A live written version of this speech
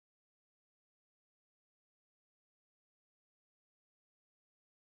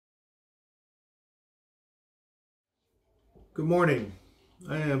Good morning.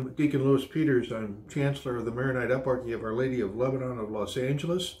 I am Deacon Louis Peters. I'm Chancellor of the Maronite Eparchy of Our Lady of Lebanon of Los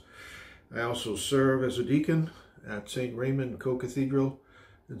Angeles. I also serve as a deacon at St. Raymond Co-Cathedral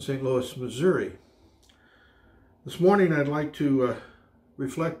in St. Louis, Missouri. This morning I'd like to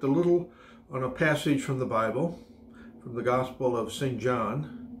reflect a little on a passage from the Bible, from the Gospel of St.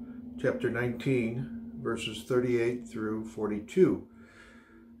 John, chapter 19, verses 38 through 42.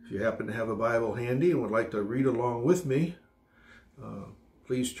 If you happen to have a Bible handy and would like to read along with me,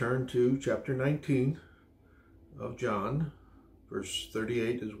 please turn to chapter 19 of John. Verse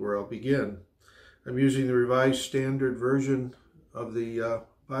 38 is where I'll begin. I'm using the Revised Standard Version of the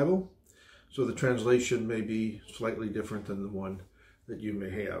Bible, so the translation may be slightly different than the one that you may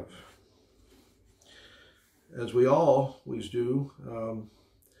have. As we always do,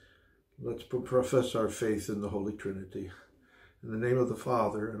 let's profess our faith in the Holy Trinity. In the name of the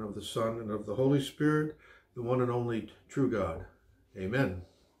Father, and of the Son, and of the Holy Spirit, the one and only true God. Amen.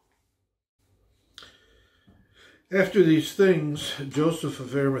 After these things, Joseph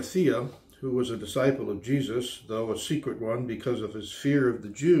of Arimathea, who was a disciple of Jesus, though a secret one because of his fear of the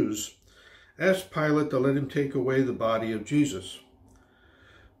Jews, asked Pilate to let him take away the body of Jesus.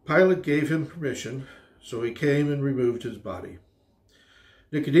 Pilate gave him permission, so he came and removed his body.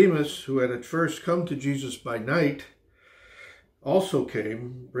 Nicodemus, who had at first come to Jesus by night, also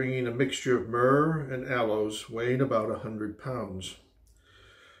came, bringing a mixture of myrrh and aloes, weighing about 100 pounds.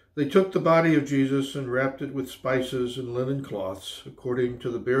 They took the body of Jesus and wrapped it with spices and linen cloths, according to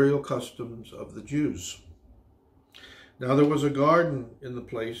the burial customs of the Jews. Now there was a garden in the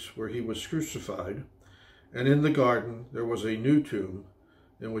place where he was crucified, and in the garden there was a new tomb,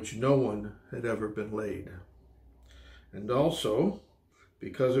 in which no one had ever been laid. And also,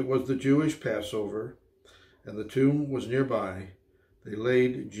 because it was the Jewish Passover, and the tomb was nearby, they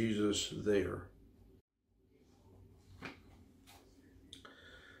laid Jesus there.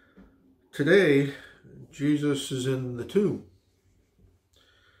 Today, Jesus is in the tomb.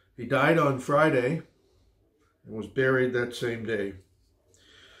 He died on Friday and was buried that same day.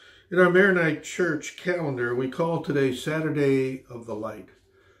 In our Maronite Church calendar, we call today Saturday of the Light,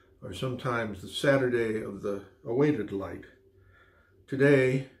 or sometimes the Saturday of the Awaited Light.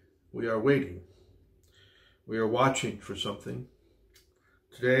 Today, we are waiting. We are watching for something.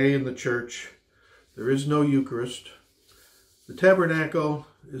 Today in the church, there is no Eucharist. The tabernacle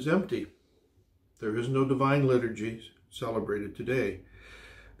is empty. There is no divine liturgy celebrated today.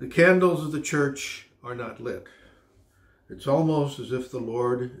 The candles of the church are not lit. It's almost as if the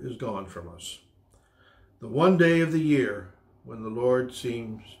Lord is gone from us. The one day of the year when the Lord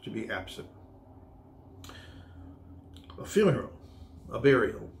seems to be absent. A funeral, a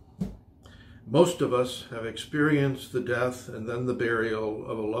burial. Most of us have experienced the death and then the burial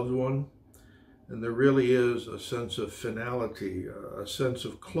of a loved one, and there really is a sense of finality, a sense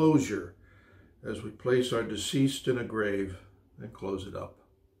of closure as we place our deceased in a grave and close it up.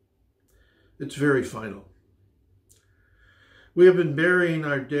 It's very final. We have been burying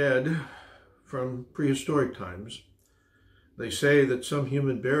our dead from prehistoric times. They say that some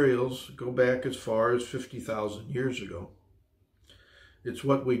human burials go back as far as 50,000 years ago. It's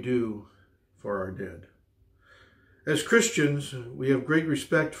what we do for our dead. As Christians, we have great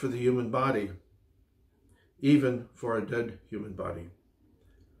respect for the human body, even for a dead human body.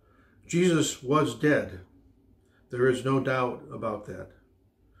 Jesus was dead. There is no doubt about that.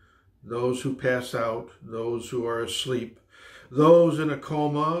 Those who pass out, those who are asleep, those in a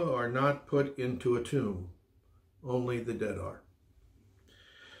coma are not put into a tomb. Only the dead are.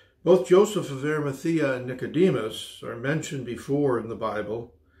 Both Joseph of Arimathea and Nicodemus are mentioned before in the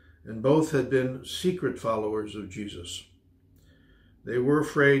Bible, and both had been secret followers of Jesus. They were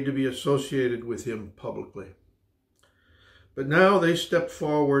afraid to be associated with him publicly. But now they stepped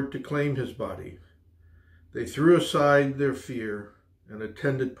forward to claim his body. They threw aside their fear and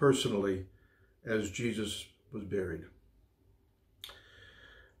attended personally as Jesus was buried.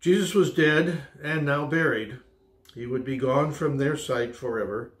 Jesus was dead and now buried. He would be gone from their sight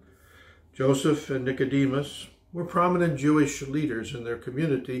forever. Joseph and Nicodemus were prominent Jewish leaders in their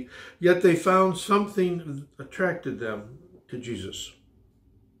community, yet they found something attracted them to Jesus.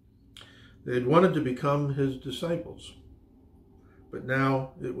 They had wanted to become his disciples, but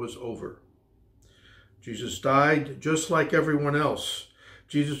now it was over. Jesus died just like everyone else.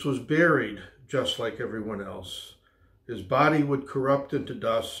 Jesus was buried just like everyone else. His body would corrupt into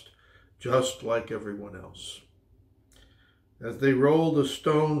dust just like everyone else. As they rolled a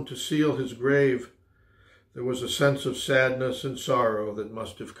stone to seal his grave, there was a sense of sadness and sorrow that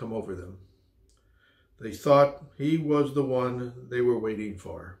must have come over them. They thought he was the one they were waiting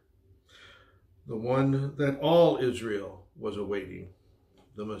for, the one that all Israel was awaiting,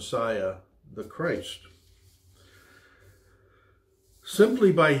 the Messiah, the Christ.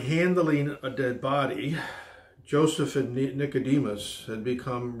 Simply by handling a dead body, Joseph and Nicodemus had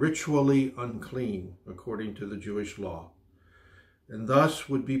become ritually unclean according to the Jewish law, and thus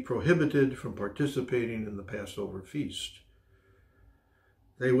would be prohibited from participating in the Passover feast.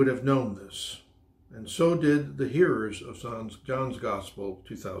 They would have known this, and so did the hearers of John's Gospel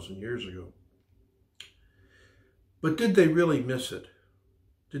 2,000 years ago. But did they really miss it?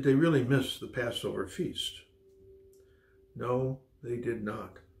 Did they really miss the Passover feast? No, they did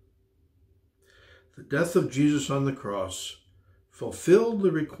not. The death of Jesus on the cross fulfilled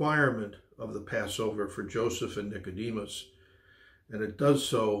the requirement of the Passover for Joseph and Nicodemus, and it does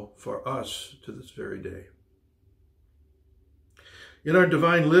so for us to this very day. In our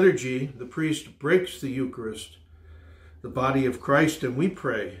divine liturgy, the priest breaks the Eucharist, the body of Christ, and we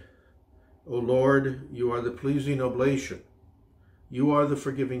pray, O Lord, you are the pleasing oblation. You are the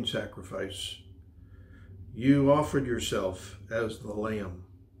forgiving sacrifice. You offered yourself as the Lamb.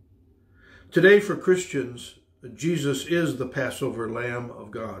 Today for Christians, Jesus is the Passover Lamb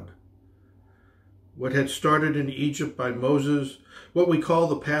of God. What had started in Egypt by Moses, what we call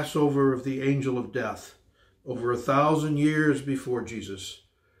the Passover of the angel of death, over 1,000 years before Jesus,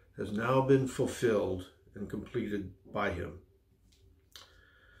 has now been fulfilled and completed by him.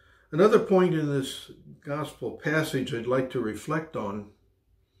 Another point in this gospel passage I'd like to reflect on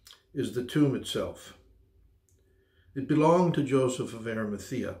is the tomb itself. It belonged to Joseph of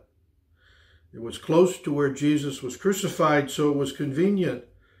Arimathea. It was close to where Jesus was crucified, so it was convenient.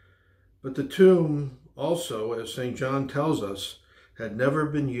 But the tomb also, as St. John tells us, had never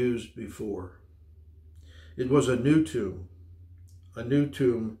been used before. It was a new tomb. A new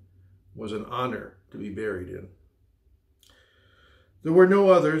tomb was an honor to be buried in. There were no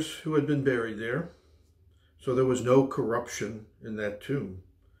others who had been buried there, so there was no corruption in that tomb.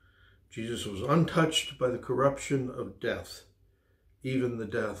 Jesus was untouched by the corruption of death, even the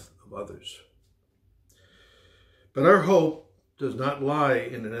death of others. But our hope does not lie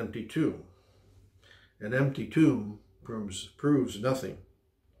in an empty tomb. An empty tomb proves nothing.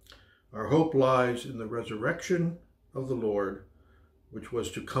 Our hope lies in the resurrection of the Lord, which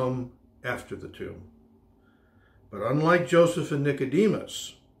was to come after the tomb. But unlike Joseph and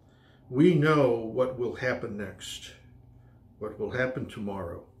Nicodemus, we know what will happen next, what will happen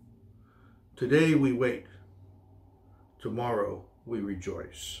tomorrow. Today we wait. Tomorrow we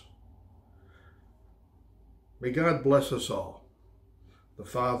rejoice. May God bless us all, the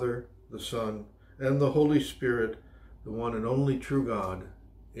Father, the Son, and the Holy Spirit, the one and only true God.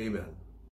 Amen.